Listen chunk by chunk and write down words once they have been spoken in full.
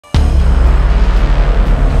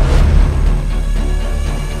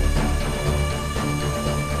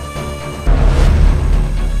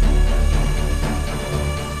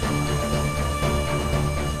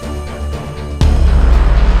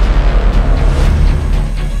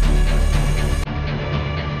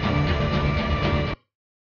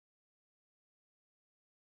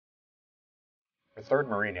3rd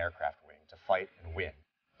Marine Aircraft Wing, to fight and win,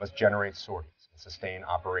 must generate sorties and sustain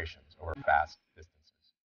operations over vast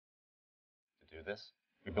distances. To do this,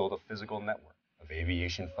 we build a physical network of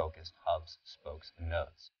aviation-focused hubs, spokes, and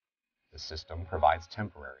nodes. The system provides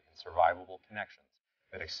temporary and survivable connections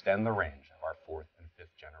that extend the range of our 4th and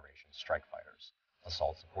 5th generation strike fighters,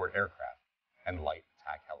 assault support aircraft, and light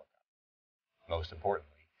attack helicopters. Most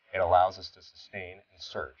importantly, it allows us to sustain and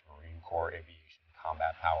surge Marine Corps aviation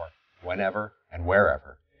combat power whenever and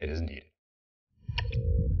wherever it is needed.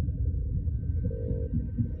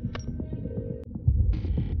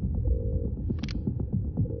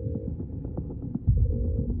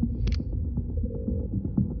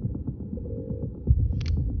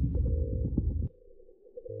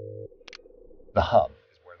 The hub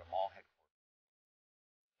is where the MAW headquarters.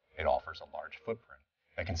 It offers a large footprint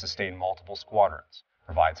that can sustain multiple squadrons,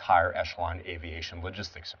 provides higher echelon aviation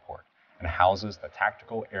logistics support, and houses the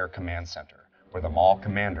Tactical Air Command Center, where the MAW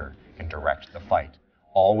commander can direct the fight,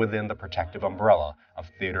 all within the protective umbrella of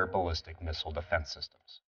theater ballistic missile defense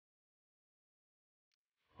systems.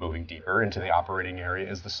 Moving deeper into the operating area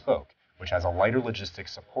is the spoke, which has a lighter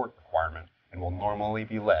logistics support requirement and will normally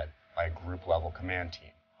be led by a group-level command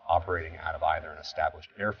team, operating out of either an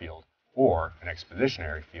established airfield or an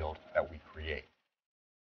expeditionary field that we create.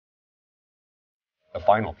 The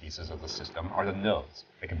final pieces of the system are the nodes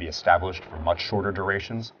that can be established for much shorter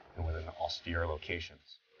durations and within austere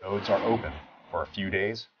locations. Nodes are open for a few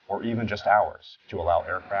days or even just hours to allow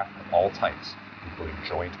aircraft of all types, including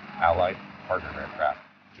joint, allied, and partner aircraft,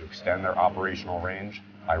 to extend their operational range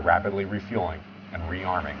by rapidly refueling and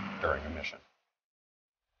rearming during a mission.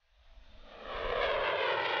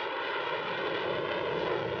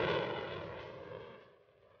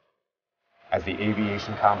 As the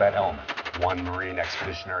aviation combat element of 1 Marine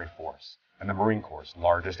Expeditionary Force and the Marine Corps'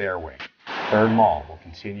 largest air wing, 3rd MAW will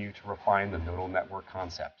continue to refine the nodal network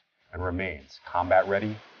concept and remains combat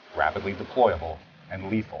ready, rapidly deployable, and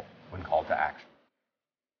lethal when called to action.